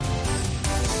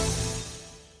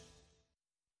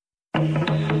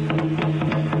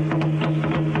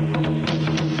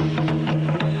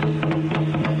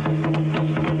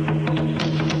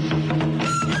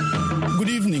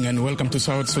Welcome to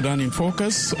South Sudan in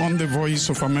Focus on the Voice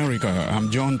of America. I'm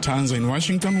John Tanza in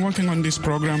Washington, working on this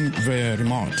program via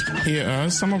remote. Here are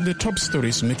some of the top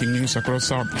stories making news across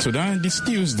South Sudan this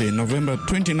Tuesday, November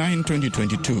 29,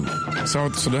 2022.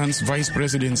 South Sudan's vice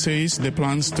president says the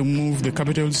plans to move the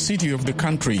capital city of the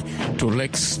country to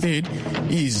Lake State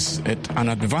is at an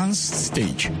advanced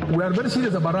stage. We are very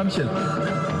serious about Ramshell.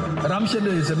 Ramshell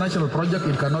is a national project.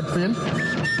 It cannot fail.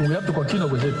 We have to continue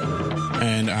with it.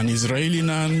 And an Israeli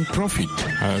non-profit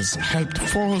has helped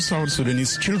 4 South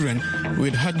Sudanese children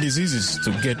with heart diseases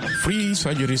to get free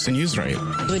surgeries in Israel.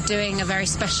 We're doing a very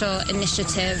special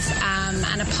initiative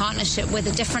and a partnership with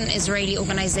a different Israeli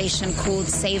organization called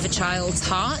Save a Child's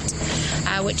Heart,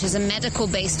 which is a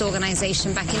medical-based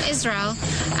organization back in Israel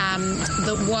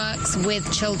that works with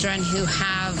children who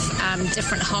have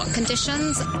different heart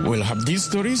conditions. We'll have these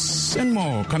stories and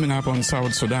more coming up on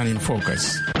South Sudan in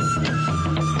Focus.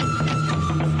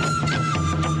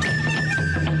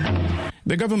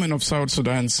 The government of South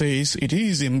Sudan says it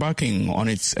is embarking on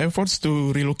its efforts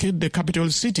to relocate the capital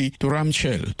city to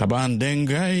Ramshell. Taban Deng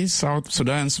Gai, South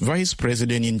Sudan's vice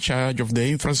president in charge of the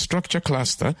infrastructure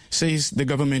cluster, says the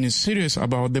government is serious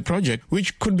about the project,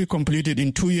 which could be completed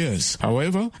in 2 years.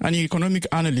 However, an economic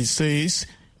analyst says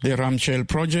the Ramshell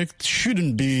project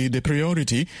shouldn't be the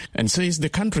priority and says the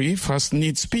country first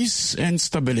needs peace and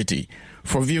stability.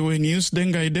 For VOA News,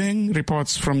 Deng Gai Deng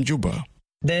reports from Juba.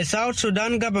 The South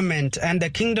Sudan government and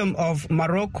the Kingdom of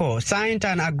Morocco signed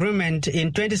an agreement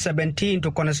in 2017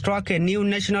 to construct a new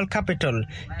national capital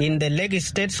in the Lake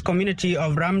States community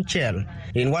of Ramshell,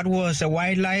 in what was a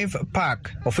wildlife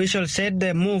park. Officials said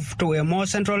the move to a more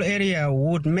central area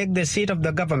would make the seat of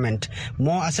the government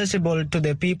more accessible to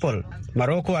the people.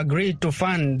 Morocco agreed to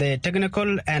fund the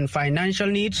technical and financial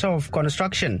needs of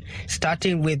construction,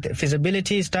 starting with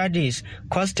feasibility studies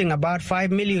costing about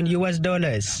 $5 million.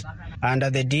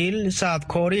 Under the deal, South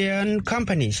Korean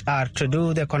companies are to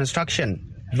do the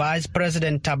construction. Vice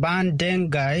President Taban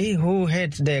Deng Gai, who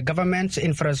heads the government's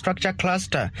infrastructure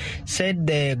cluster, said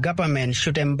the government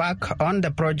should embark on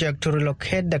the project to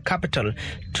relocate the capital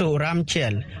to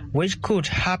Ramshell, which could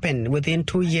happen within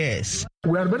 2 years.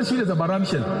 We are very serious about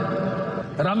Ramshell.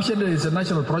 Ramshell is a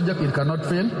national project. It cannot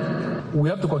fail. We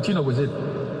have to continue with it.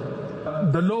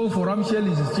 The law for Ramshell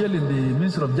is still in the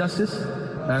Ministry of Justice.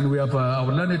 And we have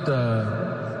our learned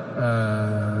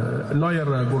lawyer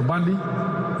Gurbandi,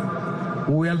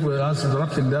 who helped us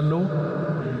drafting that law.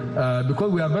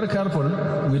 Because we are very careful,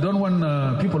 we don't want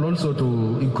people also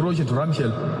to encroach into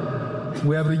Ramshell.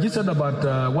 We have registered about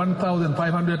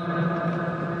 1,500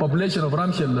 population of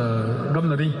Ramshell,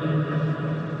 Governor Ring.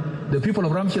 The people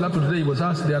of Ramshell up to today was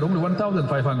asked, they are only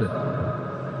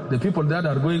 1,500. The people that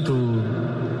are going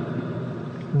to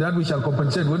that we shall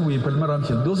compensate when we implement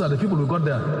Ramshell. Those are the people who got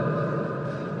there.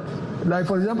 Like,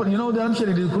 for example, the Ramshell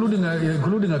is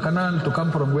including a canal to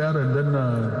come from where and then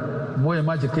Moya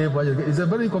Maji Cave. It's a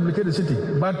very complicated city.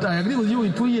 But I agree with you,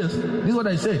 in 2 years, this is what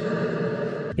I say.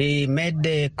 He made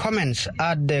the comments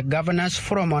at the Governors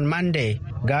Forum on Monday.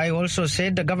 Guy also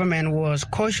said the government was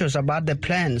cautious about the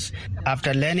plans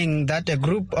after learning that a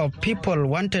group of people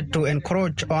wanted to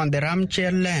encroach on the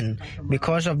Ramshell land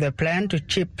because of the plan to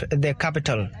chip the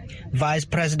capital. Vice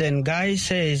President Guy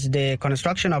says the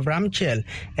construction of Ramshell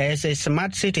as a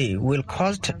smart city will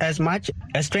cost as much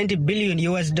as $20 billion,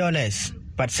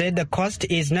 but said the cost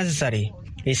is necessary.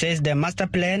 He says the master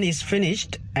plan is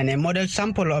finished and a model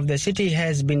sample of the city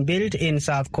has been built in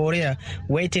South Korea,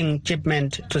 waiting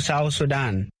shipment to South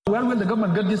Sudan. Where will the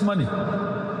government get this money?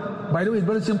 By the way, it's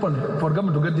very simple for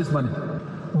government to get this money.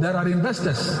 There are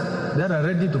investors that are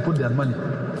ready to put their money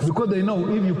because they know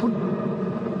if you put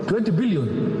 20 billion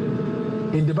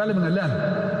in developing a land,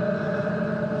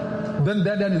 then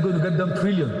that land is going to get them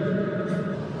trillion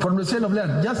from the sale of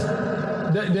land. Just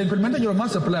the implementation of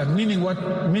master plan, meaning what?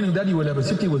 Meaning that you will have a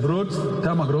city with roads,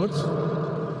 tarmac roads,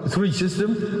 sewage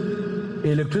system,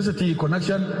 electricity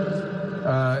connection,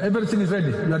 everything is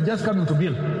ready. You are just coming to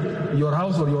build your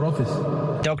house or your office.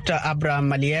 Dr. Abraham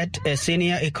Maliet, a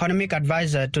senior economic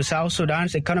advisor to South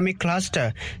Sudan's economic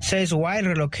cluster, says while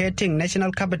relocating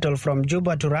national capital from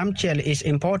Juba to Ramshell is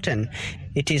important,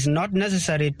 it is not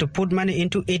necessary to put money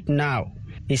into it now.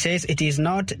 He says it is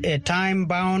not a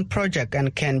time-bound project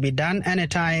and can be done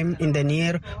anytime in the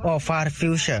near or far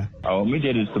future. Our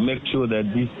mission is to make sure that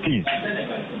this peace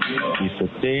is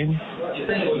sustained.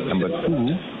 Number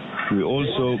two, we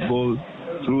also go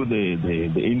through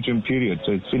the interim period,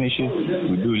 so it finishes,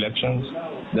 we do elections,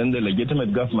 then the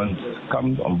legitimate government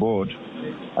comes on board,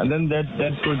 and then that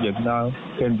project now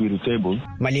can be retabled.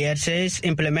 Malier says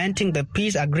implementing the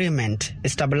peace agreement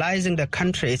is stabilizing the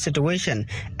country's situation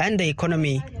and the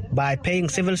economy by paying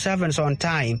civil servants on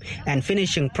time and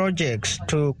finishing projects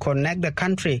to connect the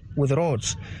country with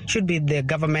roads should be the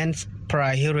government's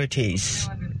priorities.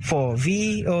 For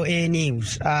VOA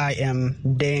News, I am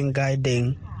Deng Gai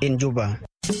Deng in Juba.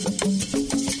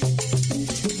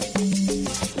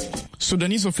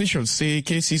 Sudanese officials say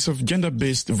cases of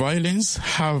gender-based violence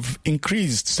have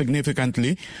increased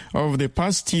significantly over the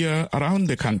past year around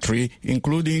the country,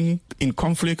 including in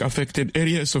conflict-affected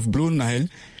areas of Blue Nile,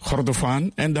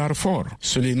 Kordofan, and Darfur.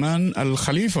 Suleiman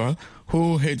Al-Khalifa,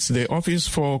 who heads the Office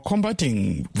for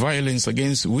Combating Violence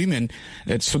Against Women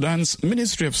at Sudan's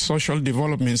Ministry of Social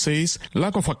Development, says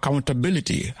lack of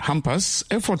accountability hampers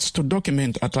efforts to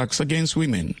document attacks against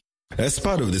women. As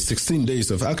part of the 16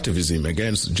 days of activism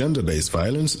against gender-based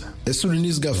violence, a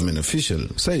Sudanese government official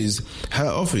says her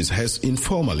office has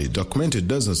informally documented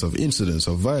dozens of incidents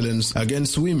of violence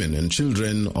against women and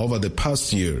children over the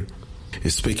past year.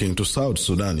 Speaking to South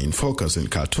Sudan in Focus in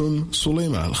Khartoum,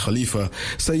 Suleiman Al-Khalifa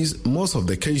says most of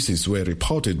the cases were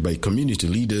reported by community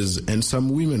leaders and some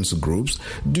women's groups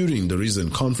during the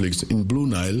recent conflicts in Blue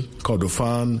Nile,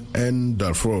 Kordofan, and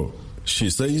Darfur.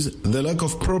 She says the lack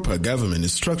of proper government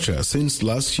structure since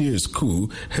last year's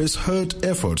coup has hurt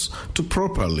efforts to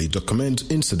properly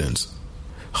document incidents.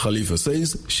 Khalifa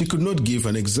says she could not give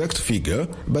an exact figure,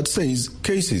 but says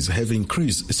cases have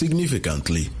increased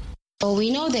significantly.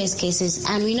 We know there's cases,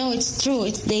 and we know it's true.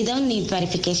 They don't need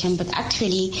verification, but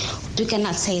actually we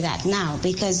cannot say that now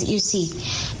because, you see,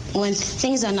 when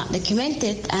things are not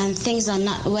documented and things are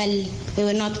not we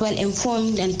were not well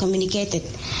informed and communicated,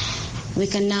 we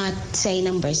cannot say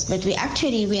numbers. But we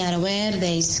are aware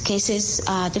there's cases,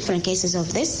 different cases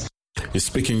of this.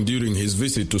 Speaking during his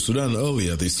visit to Sudan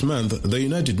earlier this month, the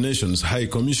United Nations High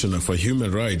Commissioner for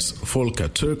Human Rights, Volker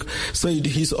Turk, said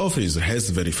his office has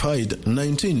verified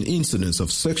 19 incidents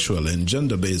of sexual and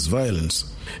gender-based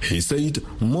violence. He said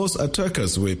most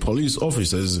attackers were police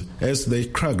officers as they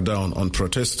cracked down on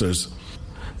protesters.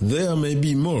 There may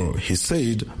be more, he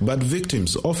said, but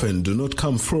victims often do not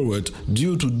come forward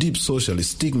due to deep social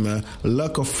stigma,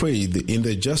 lack of faith in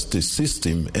the justice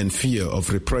system, and fear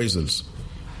of reprisals.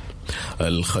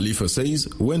 Al-Khalifa says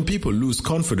when people lose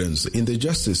confidence in the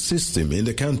justice system in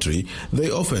the country,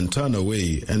 they often turn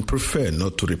away and prefer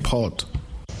not to report.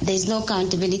 There's no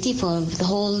accountability for the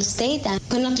whole state, and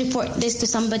cannot report this to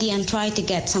somebody and try to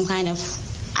get some kind of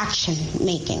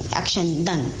action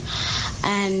done.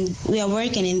 And we are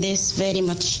working in this very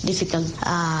much difficult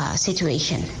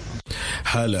situation.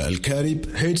 Hala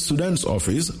Al-Karib heads Sudan's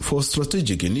Office for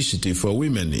Strategic Initiative for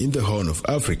Women in the Horn of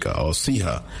Africa, or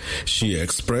SIHA. She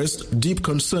expressed deep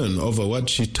concern over what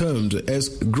she termed as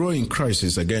growing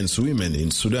crisis against women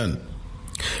in Sudan.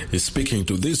 Speaking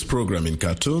to this program in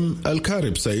Khartoum,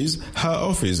 Al-Karib says her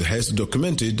office has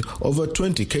documented over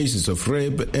 20 cases of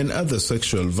rape and other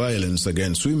sexual violence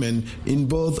against women in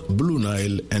both Blue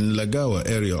Nile and Lagawa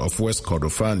area of West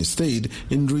Kordofan state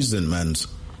in recent months.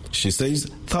 She says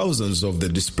thousands of the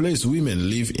displaced women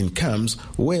live in camps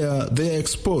where they are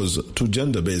exposed to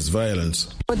gender-based violence.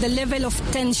 The level of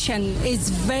tension is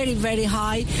very, very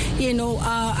high,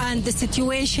 and the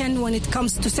situation when it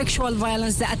comes to sexual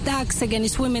violence, the attacks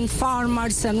against women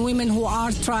farmers and women who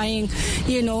are trying,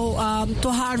 to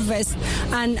harvest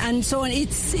and so on.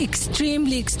 It's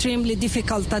extremely, extremely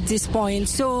difficult at this point.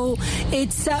 So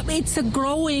it's a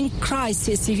growing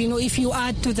crisis, if you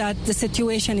add to that the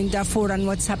situation in Darfur and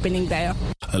what's happening there.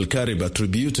 Al-Karib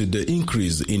attributed the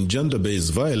increase in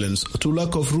gender-based violence to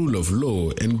lack of rule of law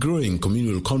and growing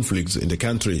communal conflicts in the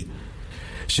country.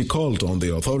 She called on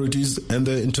the authorities and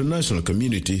the international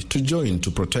community to join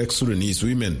to protect Sudanese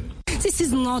women. This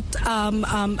is not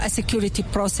a security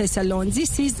process alone.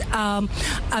 This is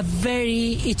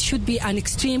it should be an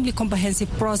extremely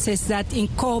comprehensive process that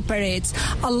incorporates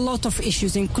a lot of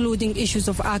issues, including issues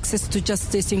of access to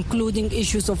justice, including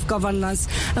issues of governance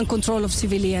and control of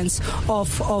civilians,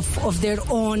 of their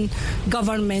own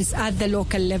governments at the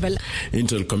local level.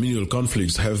 Intercommunal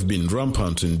conflicts have been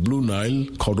rampant in Blue Nile,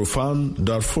 Kordofan,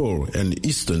 Darfur, and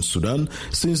Eastern Sudan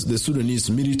since the Sudanese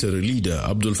military leader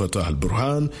Abdel Fattah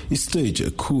al-Burhan staged a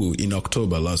coup in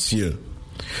October last year.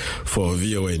 For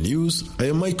VOA News, I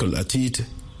am Michael Atit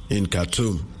in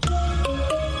Khartoum.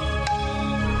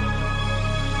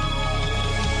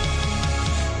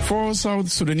 4 South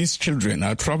Sudanese children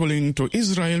are traveling to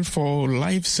Israel for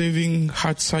life-saving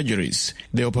heart surgeries.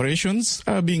 The operations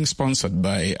are being sponsored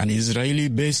by an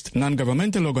Israeli-based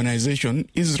non-governmental organization,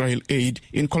 Israel Aid,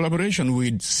 in collaboration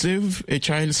with Save a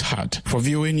Child's Heart. For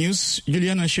VOA News,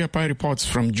 Juliana Shiapai reports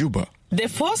from Juba. The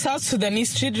 4 South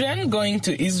Sudanese children going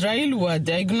to Israel were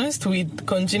diagnosed with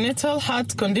congenital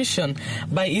heart condition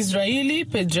by Israeli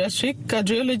pediatric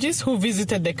cardiologists who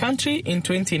visited the country in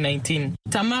 2019.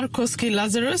 Tamar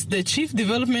Koski-Lazarus, the Chief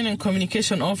Development and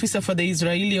Communication Officer for the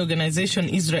Israeli organization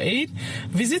Israel Aid,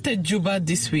 visited Juba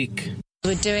this week.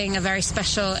 We're doing a very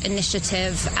special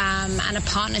initiative and a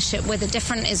partnership with a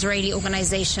different Israeli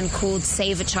organization called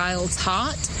Save a Child's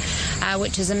Heart,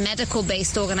 which is a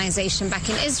medical-based organization back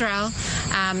in Israel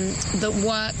that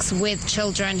works with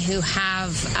children who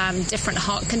have different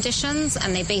heart conditions,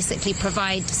 and they basically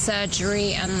provide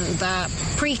surgery and the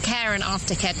pre-care and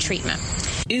aftercare treatment.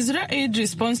 Israel Aid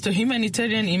responds to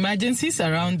humanitarian emergencies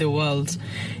around the world.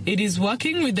 It is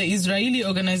working with the Israeli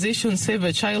organization Save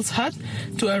a Child's Heart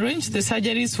to arrange the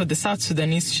surgeries for the South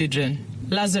Sudanese children.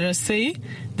 Lazarus says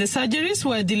the surgeries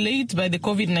were delayed by the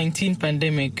COVID-19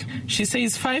 pandemic. She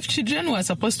says 5 children were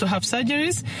supposed to have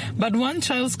surgeries, but one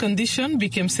child's condition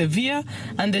became severe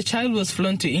and the child was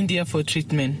flown to India for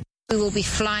treatment. We will be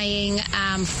flying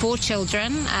 4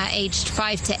 children aged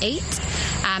 5 to 8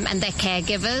 and their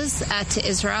caregivers to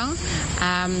Israel,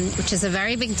 which is a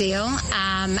very big deal.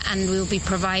 And we'll be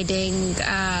providing,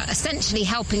 essentially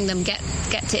helping them get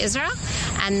to Israel.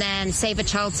 And then Save a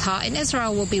Child's Heart in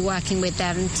Israel will be working with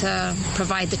them to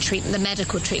provide the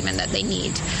medical treatment that they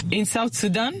need. In South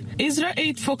Sudan, Israel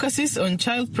Aid focuses on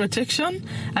child protection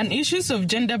and issues of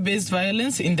gender-based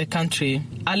violence in the country.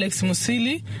 Alex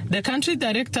Musili, the country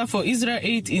director for Israel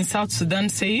Aid in South Sudan,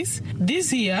 says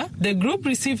this year the group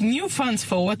received new funds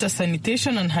for water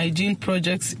sanitation and hygiene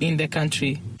projects in the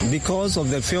country. Because of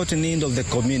the felt need of the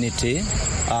community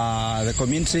have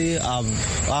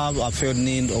a felt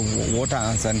need of water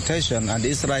and sanitation, and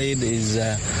Israel Aid is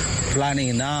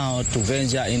planning now to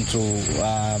venture into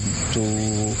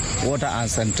to water and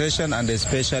sanitation and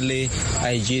especially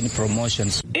hygiene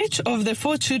promotions. Each of the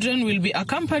 4 children will be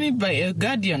accompanied by a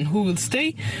guardian who will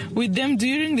stay with them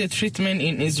during the treatment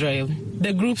in Israel.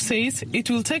 The group says it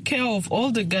will take care of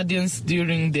all the guardians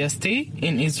during their stay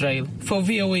in Israel. For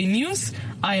VOA News,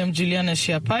 I am Juliana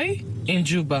Shiapai in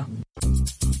Juba.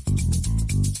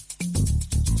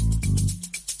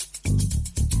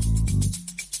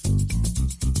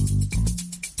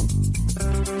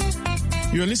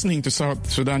 You are listening to South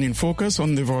Sudan in Focus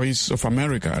on the Voice of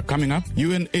America. Coming up,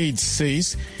 UNAIDS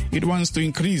says it wants to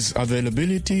increase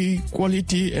availability,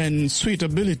 quality, and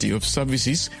suitability of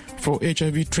services for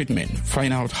HIV treatment.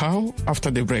 Find out how after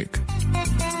the break.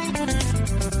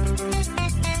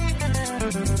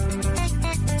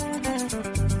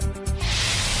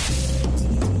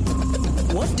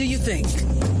 What do you think?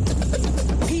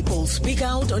 People speak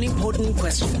out on important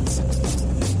questions.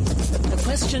 The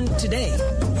question today: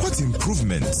 what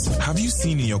improvements have you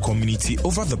seen in your community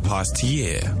over the past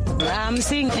year? I'm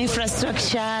seeing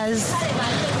infrastructures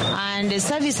and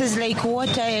services like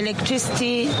water,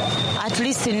 electricity, at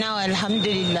least now,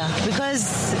 alhamdulillah.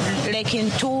 Because like in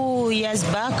 2 years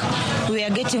back, we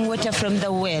are getting water from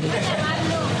the well.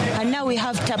 And now we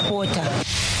have tap water.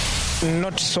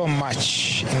 Not so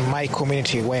much in my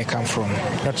community where I come from,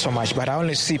 not so much, but I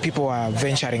only see people are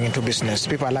venturing into business.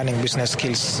 People are learning business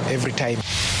skills every time.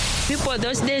 People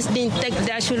those days didn't take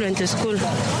their children to school,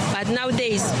 but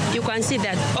nowadays you can see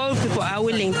that all people are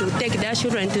willing to take their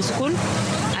children to school,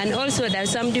 and also there's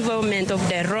some development of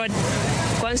the road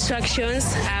constructions.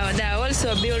 There are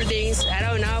also buildings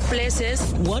around our places.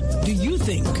 What do you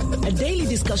think? A daily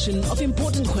discussion of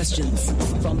important questions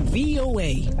from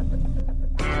VOA.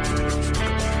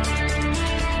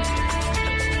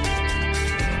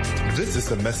 This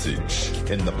is a message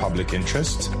in the public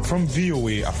interest from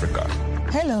VOA Africa.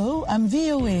 Hello, I'm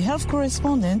VOA Health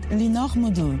Correspondent Linor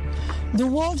Moudou. The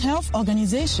World Health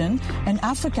Organization and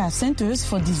Africa Centers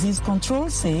for Disease Control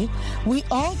say we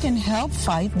all can help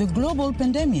fight the global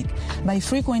pandemic by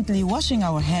frequently washing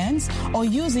our hands or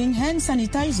using hand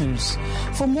sanitizers.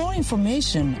 For more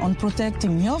information on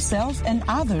protecting yourself and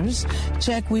others,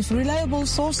 check with reliable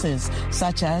sources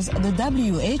such as the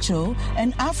WHO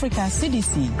and Africa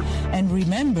CDC. And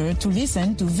remember to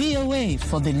listen to VOA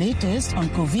for the latest on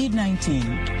COVID-19.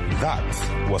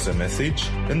 That was a message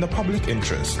in the public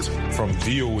interest from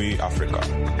VOA Africa.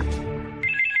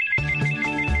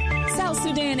 South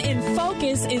Sudan in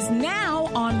Focus is now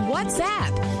on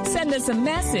WhatsApp. Send us a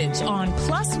message on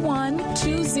 +1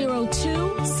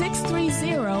 202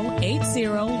 630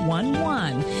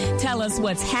 8011. Tell us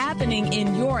what's happening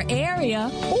in your area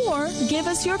or give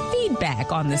us your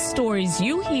feedback on the stories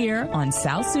you hear on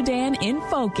South Sudan in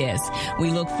Focus. We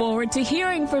look forward to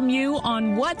hearing from you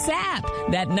on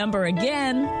WhatsApp. That number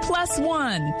again,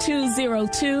 +1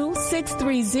 202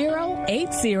 630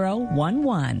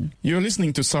 8011. You're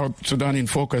listening to South Sudan in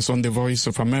Focus on the Voice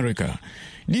of America.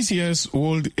 This year's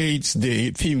World AIDS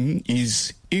Day theme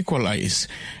is Equalize,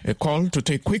 a call to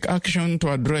take quick action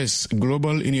to address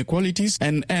global inequalities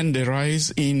and end the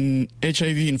rise in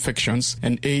HIV infections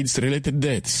and AIDS-related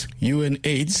deaths.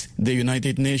 UNAIDS, the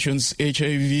United Nations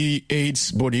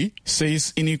HIV/AIDS body,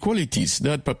 says inequalities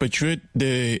that perpetuate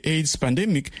the AIDS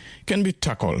pandemic can be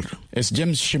tackled. As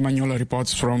James Shimanyola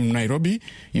reports from Nairobi,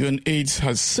 UNAIDS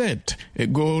has set a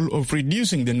goal of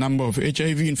reducing the number of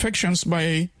HIV infections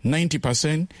by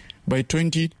 90% by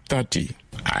 2030.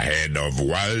 Ahead of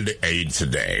World AIDS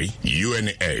Day,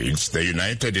 UNAIDS, the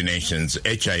United Nations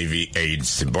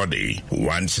HIV/AIDS body,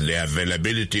 wants the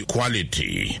availability,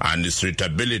 quality, and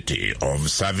suitability of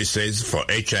services for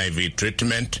HIV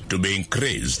treatment to be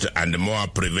increased and more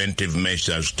preventive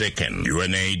measures taken.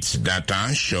 UNAIDS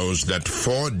data shows that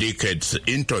 4 decades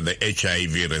into the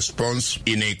HIV response,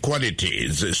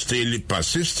 inequalities still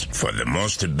persist for the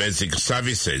most basic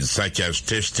services such as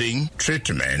testing,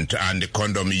 treatment, and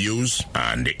condom use,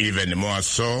 and even more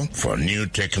so for new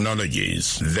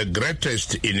technologies. The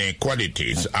greatest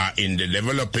inequalities are in the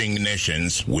developing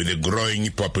nations with growing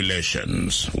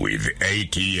populations. With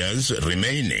 8 years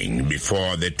remaining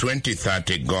before the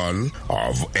 2030 goal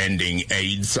of ending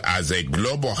AIDS as a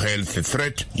global health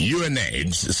threat,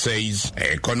 UNAIDS says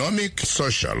economic,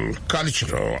 social,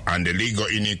 cultural, and legal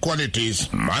inequalities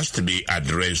must be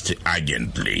addressed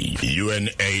urgently.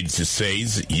 UNAIDS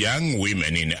says young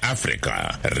women in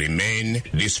Africa remain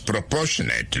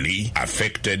disproportionately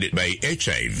affected by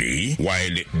HIV,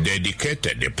 while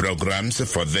dedicated programs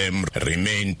for them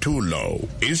remain too low.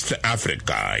 East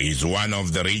Africa is one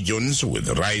of the regions with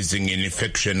rising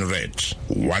infection rates.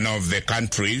 One of the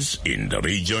countries in the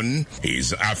region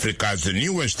is Africa's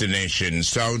newest nation,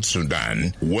 South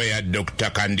Sudan, where Dr.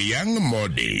 Kandiang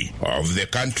Modi of the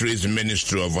country's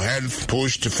Ministry of Health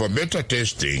pushed for better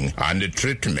testing and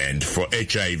treatment for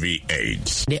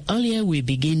HIV/AIDS. The earlier we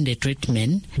begin the treatment,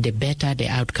 the better the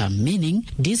outcome, meaning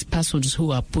these persons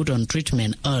who are put on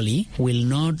treatment early will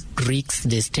not reach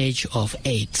the stage of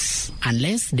AIDS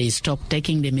unless they stop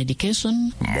taking the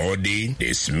medication. Modi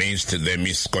dismissed the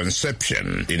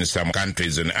misconception in some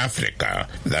countries in Africa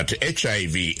that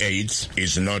HIV/AIDS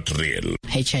is not real.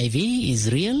 HIV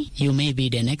is real. You may be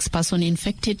the next person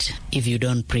infected if you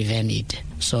don't prevent it.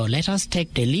 So let us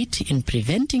take the lead in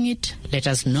preventing it. Let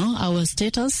us know our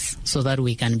status so that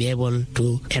we can be able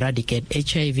to eradicate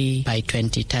HIV by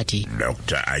 2030.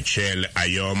 Dr. Achel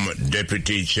Ayom,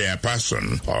 Deputy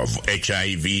Chairperson of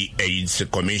HIV/AIDS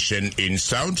Commission in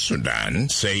South Sudan,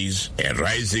 says a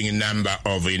rising number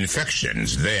of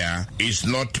infections there is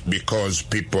not because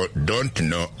people don't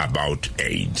know about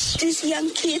AIDS. These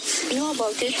young kids know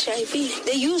about HIV.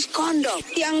 They use condom.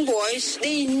 Young boys,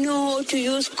 they know to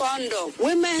use condom.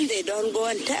 Women, they don't go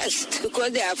and test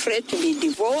because they're afraid to be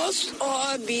divorced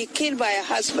or be killed by a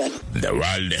husband. The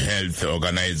World Health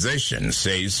Organization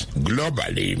says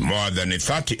globally more than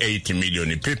 38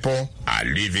 million people are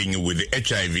living with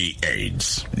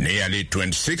HIV/AIDS. Nearly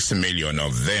 26 million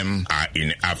of them are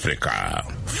in Africa.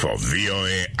 For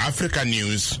VOA Africa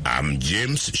News, I'm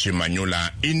James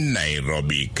Shimanyula in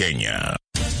Nairobi, Kenya.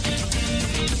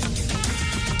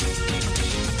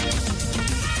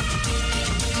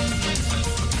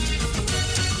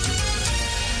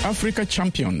 Africa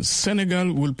champions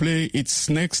Senegal will play its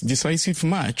next decisive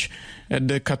match at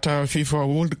the Qatar FIFA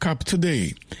World Cup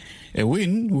today. A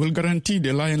win will guarantee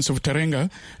the Lions of Teranga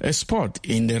a spot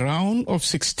in the round of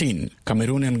 16.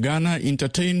 Cameroon and Ghana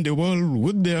entertained the world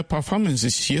with their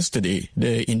performances yesterday.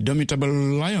 The indomitable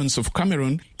Lions of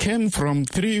Cameroon came from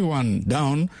 3-1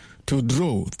 down to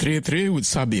draw 3-3 with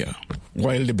Serbia,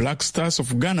 while the Black Stars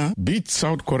of Ghana beat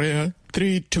South Korea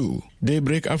 3-2.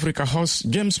 Daybreak Africa host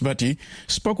James Batty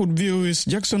spoke with VOA's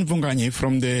Jackson Vunganyi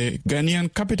from the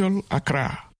Ghanaian capital,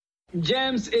 Accra.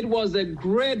 James, it was a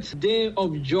great day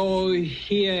of joy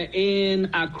here in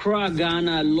Accra,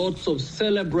 Ghana. Lots of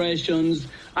celebrations.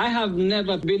 I have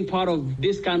never been part of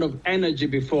this kind of energy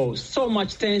before. So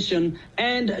much tension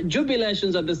and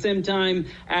jubilations at the same time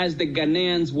as the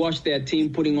Ghanaians watched their team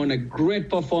putting on a great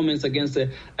performance against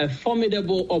a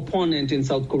formidable opponent in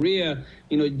South Korea.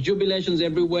 You know, jubilations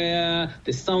everywhere,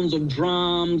 the sounds of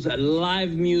drums,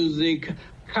 live music,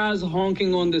 cars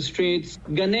honking on the streets.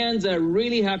 Ghanaians are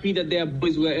really happy that their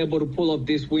boys were able to pull off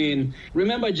this win.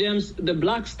 Remember, James, the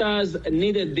Black Stars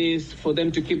needed this for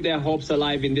them to keep their hopes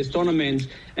alive in this tournament,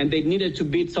 and they needed to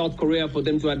beat South Korea for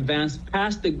them to advance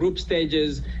past the group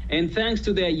stages. And thanks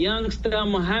to their youngster,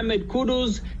 Mohamed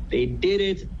Kudus, they did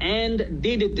it and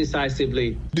did it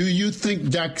decisively. Do you think,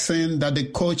 Jackson, that the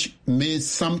coach made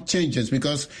some changes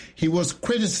because he was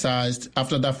criticized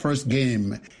after that first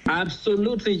game?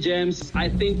 Absolutely, James. I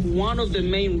think one of the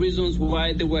main reasons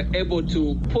why they were able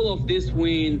to pull off this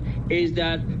win is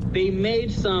that they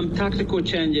made some tactical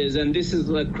changes, and this is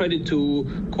a credit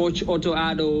to Coach Otto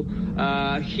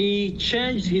Addo. He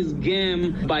changed his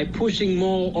game by pushing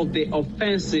more of the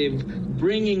offensive,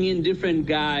 bringing in different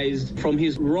guys from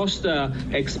his roster,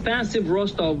 expansive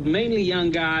roster of mainly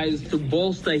young guys, to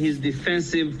bolster his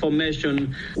defensive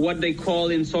formation, what they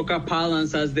call in soccer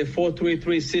parlance as the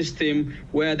 4-3-3 system,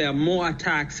 where there are more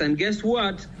attacks. And guess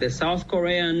what? The South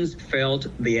Koreans felt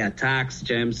the attacks,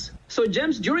 James. So,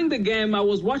 James, during the game, I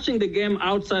was watching the game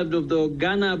outside of the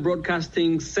Ghana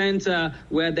Broadcasting Center,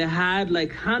 where they had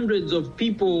like hundreds of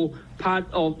people, part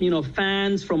of,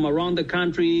 fans from around the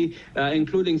country,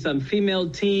 including some female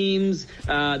teams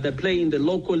that play in the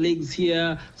local leagues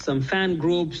here, some fan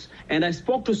groups. And I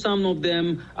spoke to some of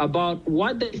them about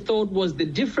what they thought was the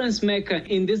difference maker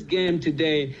in this game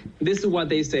today. This is what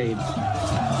they said.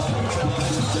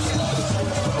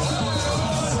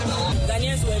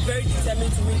 Ghanaians were very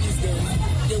determined to win this game.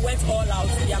 They went all out.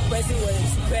 Their pressing was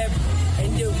superb,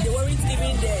 and they weren't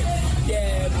even the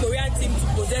Korean team to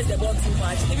possess the ball too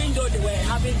much, even though they were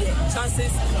having their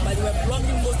chances, but they were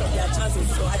blocking most of their chances.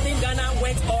 So I think Ghana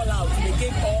went all out. They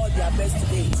gave all their best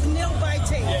today.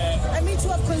 Nail-biting. Yeah. I mean, to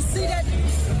have conceded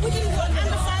within under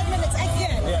 5 minutes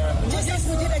again, just as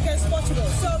we did against Portugal.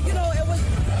 So,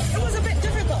 it was a bit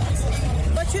difficult.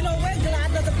 But, we're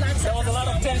glad that the Black Stars... There was a lot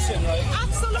of tension, right?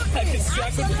 Absolutely. I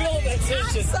could feel the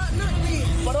tension. Absolutely.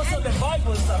 But also the vibe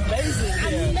was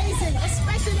amazing. Amazing,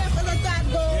 especially after the third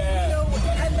goal.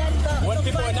 Yeah. And then when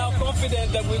people are now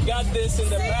confident that we got this in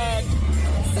the bag.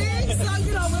 So,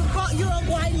 we've got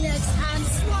Uruguay next, and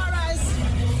Suarez.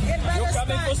 You're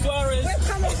coming for Suarez. We're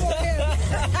coming for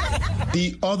him.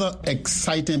 The other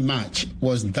exciting match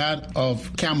was that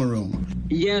of Cameroon.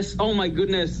 Yes, oh my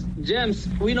goodness. James,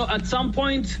 at some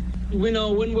point, when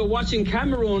we're watching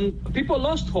Cameroon, people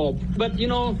lost hope. But,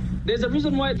 there's a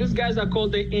reason why these guys are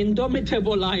called the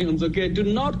indomitable lions, okay? Do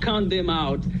not count them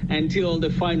out until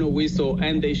the final whistle,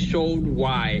 and they showed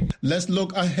why. Let's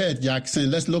look ahead,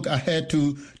 Jackson. Let's look ahead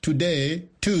to today,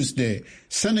 Tuesday.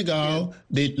 Senegal,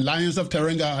 the Lions of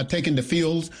Teranga are taking the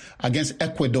field against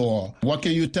Ecuador. What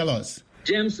can you tell us?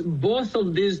 James, both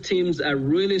of these teams are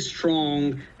really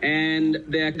strong, and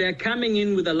they're coming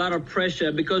in with a lot of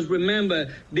pressure because,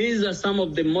 remember, these are some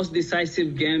of the most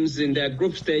decisive games in their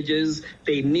group stages.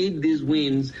 They need these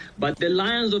wins. But the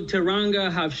Lions of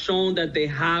Teranga have shown that they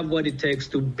have what it takes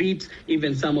to beat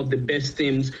even some of the best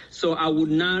teams. So I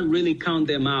would not really count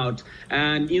them out.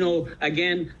 And,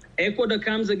 again, Ecuador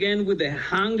comes again with the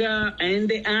hunger and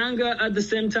the anger at the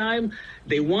same time.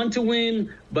 They want to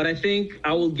win, but I think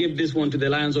I will give this one to the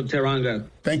Lions of Teranga.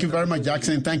 Thank you very much,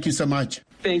 Jackson. Thank you so much.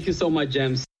 Thank you so much,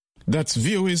 James. That's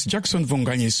VOA's Jackson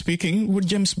Vonganyi speaking with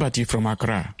James Batty from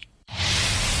Accra.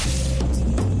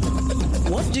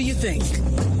 What do you think?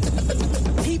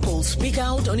 People speak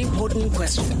out on important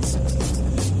questions.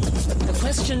 The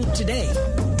question today.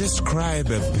 Describe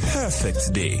a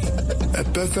perfect day. A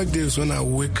perfect day is when I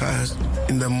wake up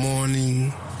in the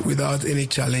morning without any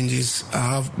challenges. I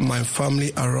have my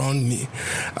family around me.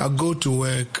 I go to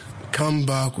work, come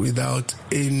back without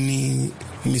any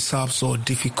mishaps or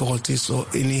difficulties or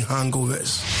any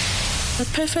hangovers. A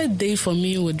perfect day for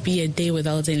me would be a day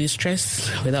without any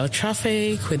stress, without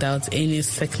traffic, without any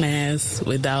sickness,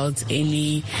 without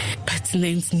any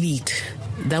pertinent need.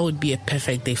 That would be a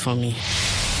perfect day for me.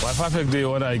 My perfect day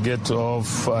when I get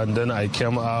off and then I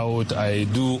come out, I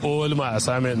do all my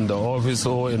assignment in the office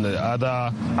or in the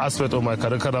other aspect of my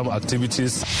curriculum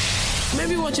activities.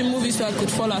 Maybe watching movies so I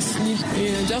could fall asleep,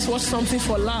 just watch something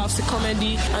for laughs, a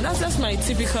comedy, and that's just my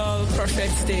typical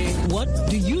perfect day. What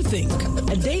do you think?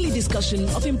 A daily discussion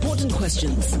of important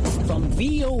questions from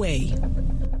VOA.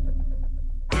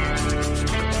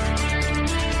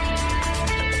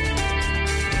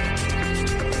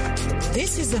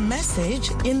 This is a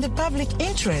message in the public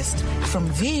interest from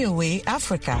VOA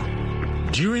Africa.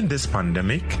 During this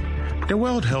pandemic, the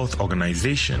World Health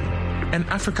Organization and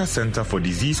Africa Center for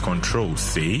Disease Control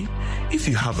say if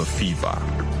you have a fever,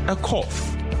 a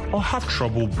cough, or have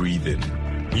trouble breathing,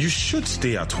 you should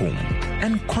stay at home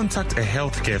and contact a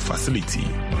healthcare facility.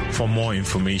 For more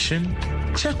information,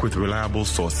 Check with reliable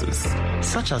sources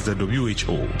such as the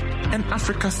WHO and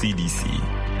Africa CDC.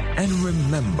 And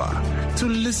remember to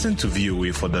listen to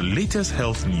VOA for the latest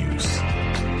health news.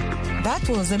 That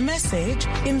was a message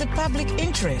in the public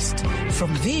interest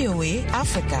from VOA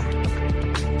Africa.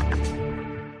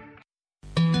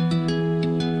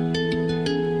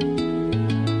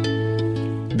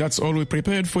 That's all we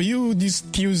prepared for you this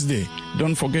Tuesday.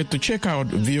 Don't forget to check out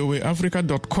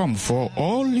voaafrica.com for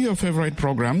all your favorite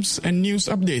programs and news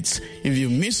updates. If you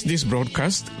missed this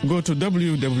broadcast, go to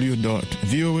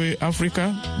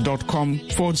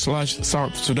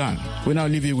www.voaafrica.com/South Sudan. We now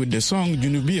leave you with the song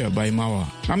Junubia by Mawa.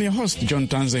 I'm your host, John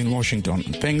Tanza in Washington.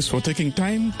 Thanks for taking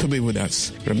time to be with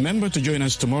us. Remember to join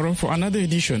us tomorrow for another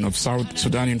edition of South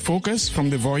Sudan in Focus from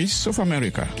the Voice of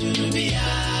America.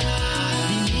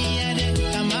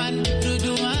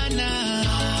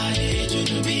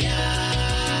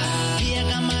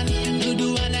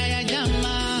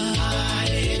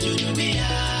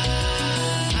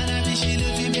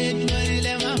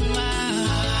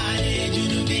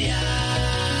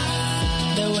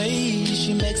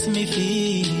 Me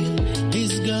feel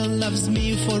this girl loves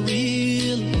me for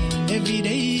real. Every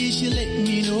day she let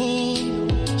me know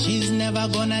she's never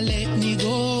gonna let me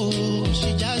go.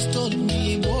 She just told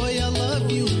me, boy, I love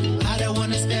you. I don't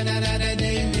wanna spend another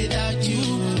day without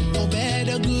you. No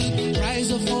better good,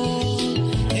 rise or fall.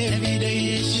 Every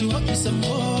day she wants me some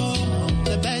more.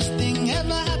 The best thing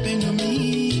ever happened to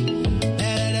me,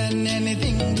 better than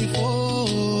anything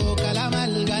before.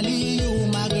 Kalamal Gali, you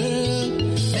my girl,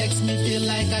 makes me feel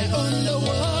like I own the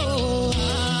world.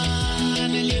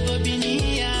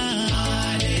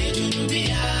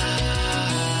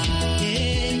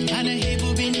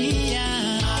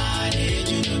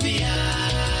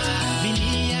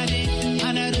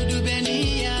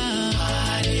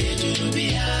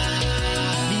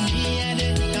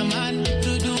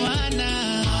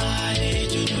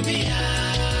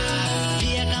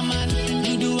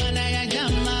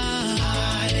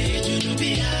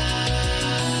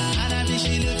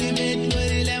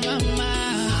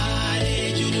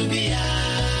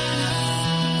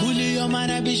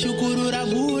 Bishukuru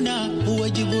Rabuna,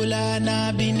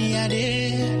 Uwajibulana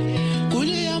Biniade.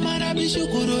 Kuli Amara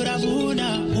Bishukuru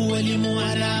Rabuna,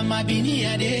 Uwalimuarama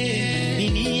Biniade.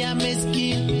 Binia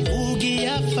Meski,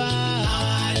 Ugiafa,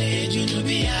 Ale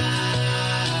Junubia.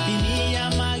 Binia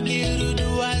Magiru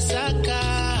Duasaka,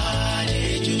 Ale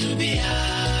Junubia.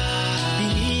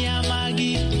 Binia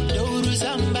Magi, Douru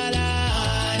Zambala,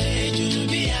 Ale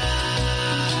Junubia.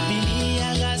 Binia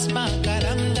Gasma,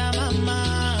 Karamda Mama.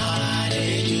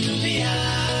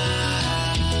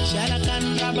 Shalakan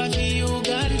Rabafi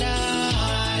Uganda,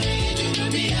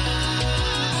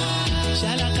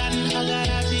 Shalakan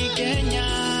Agarafi Kenya,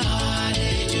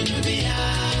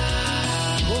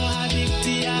 Boha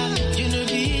Victia,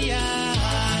 Junubia,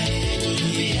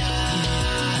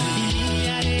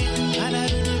 Biniare,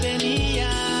 Anarudu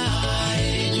Benia,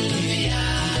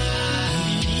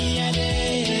 Biniare,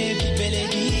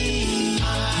 Pipeledi,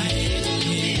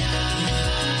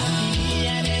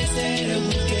 Biniare,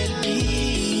 Serebukelbi.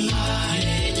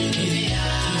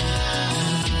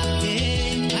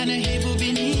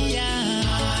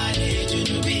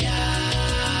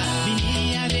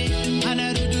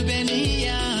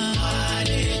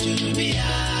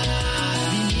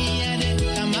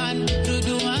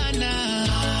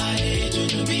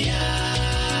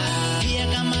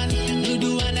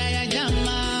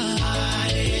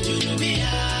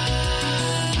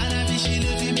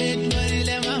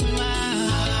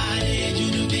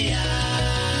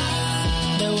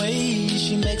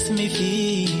 Me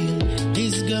feel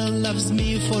this girl loves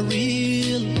me for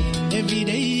real. Every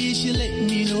day she let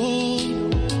me know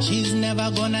she's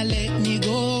never gonna let me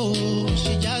go.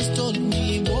 She just told me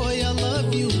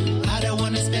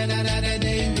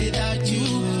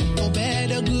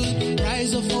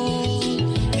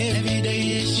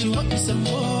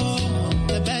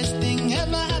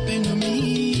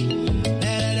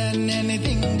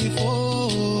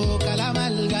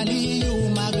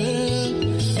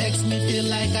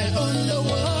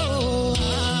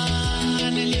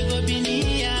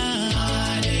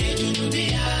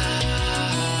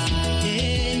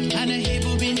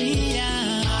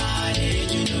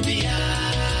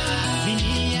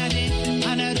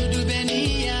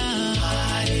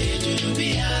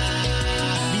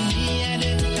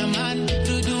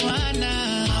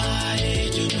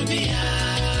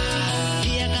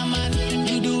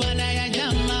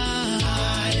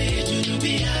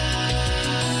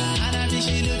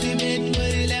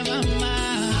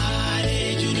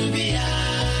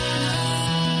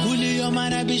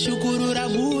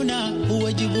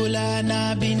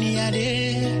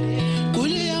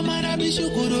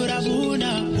Tunamshukuru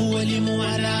Rabbuna, uwalimu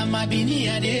ala mabini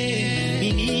ya de.